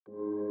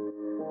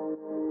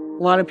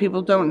A lot of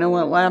people don't know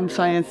what lab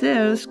science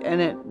is, and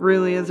it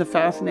really is a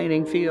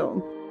fascinating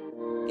field.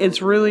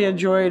 It's really a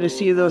joy to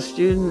see those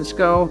students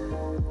go,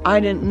 I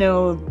didn't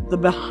know the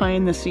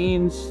behind the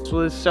scenes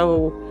was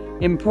so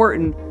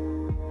important.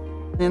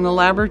 In the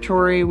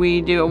laboratory,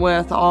 we deal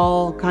with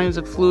all kinds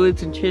of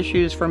fluids and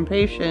tissues from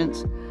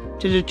patients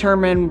to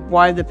determine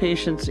why the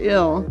patient's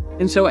ill.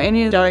 And so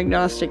any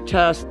diagnostic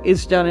test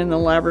is done in the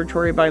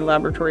laboratory by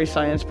laboratory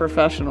science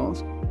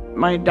professionals.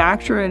 My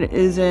doctorate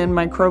is in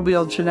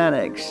microbial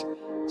genetics.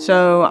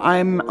 So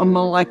I'm a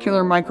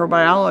molecular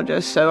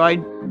microbiologist, so I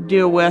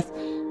deal with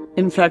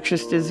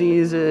infectious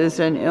diseases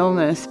and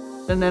illness.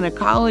 And then a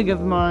colleague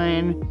of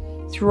mine,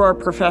 through our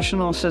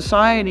professional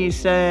society,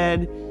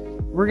 said,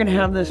 we're going to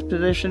have this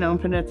position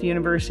open at the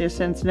University of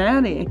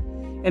Cincinnati,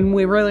 and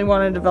we really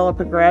want to develop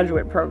a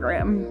graduate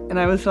program.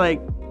 And I was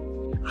like,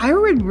 I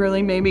would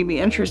really maybe be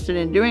interested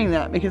in doing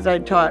that because I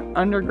taught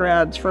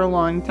undergrads for a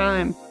long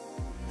time.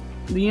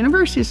 The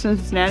University of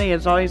Cincinnati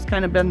has always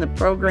kind of been the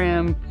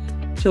program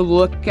to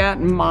look at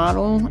and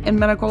model in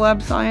medical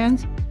lab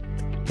science.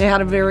 They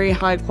had a very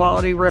high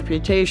quality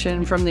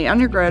reputation from the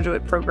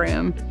undergraduate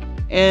program,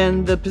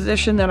 and the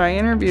position that I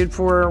interviewed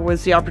for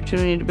was the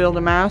opportunity to build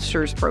a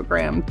master's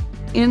program.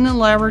 In the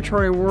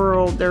laboratory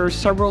world, there are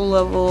several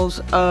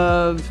levels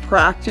of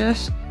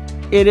practice.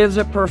 It is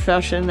a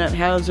profession that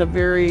has a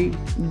very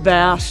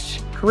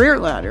vast career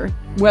ladder.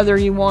 Whether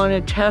you want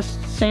to test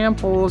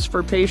samples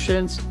for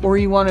patients or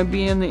you want to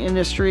be in the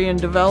industry and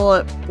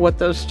develop what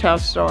those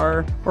tests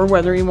are, or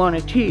whether you want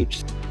to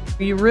teach,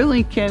 you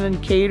really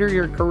can cater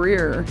your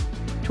career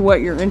to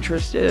what your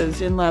interest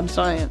is in lab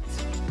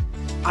science.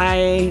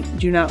 I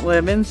do not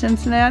live in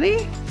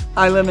Cincinnati.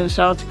 I live in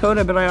South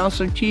Dakota, but I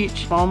also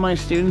teach. All my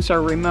students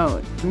are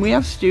remote. And we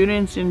have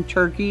students in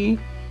Turkey,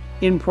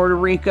 in Puerto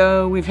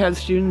Rico, we've had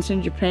students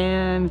in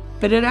Japan,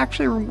 but it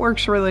actually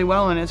works really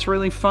well, and it's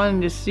really fun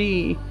to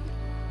see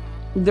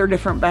their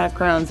different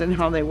backgrounds and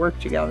how they work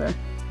together.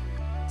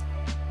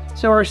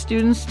 So our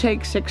students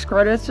take 6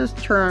 credits a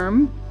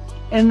term,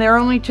 and they're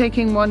only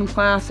taking 1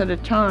 class at a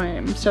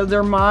time, so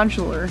they're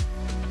modular.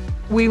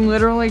 We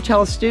literally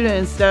tell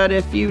students that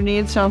if you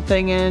need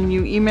something and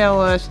you email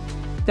us,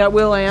 that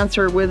we'll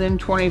answer within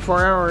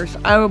 24 hours.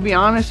 I will be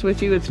honest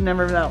with you, it's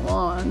never that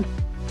long.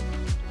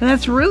 And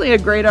that's really a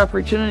great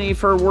opportunity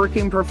for a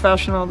working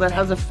professional that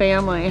has a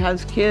family,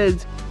 has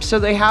kids, so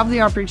they have the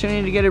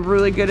opportunity to get a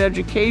really good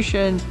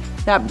education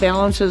that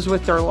balances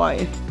with their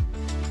life.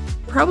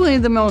 Probably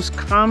the most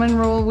common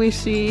role we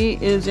see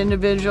is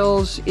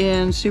individuals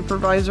in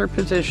supervisor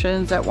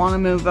positions that want to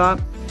move up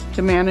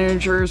to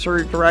managers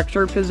or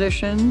director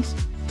positions.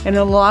 And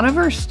a lot of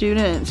our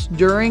students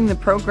during the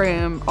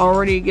program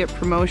already get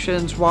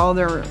promotions while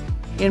they're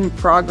in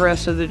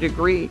progress of the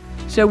degree.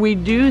 So we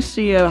do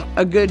see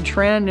a good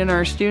trend in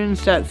our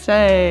students that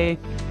say,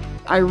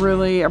 I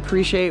really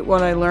appreciate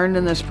what I learned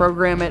in this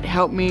program. It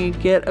helped me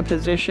get a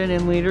position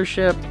in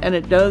leadership, and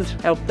it does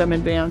help them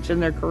advance in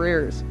their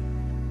careers.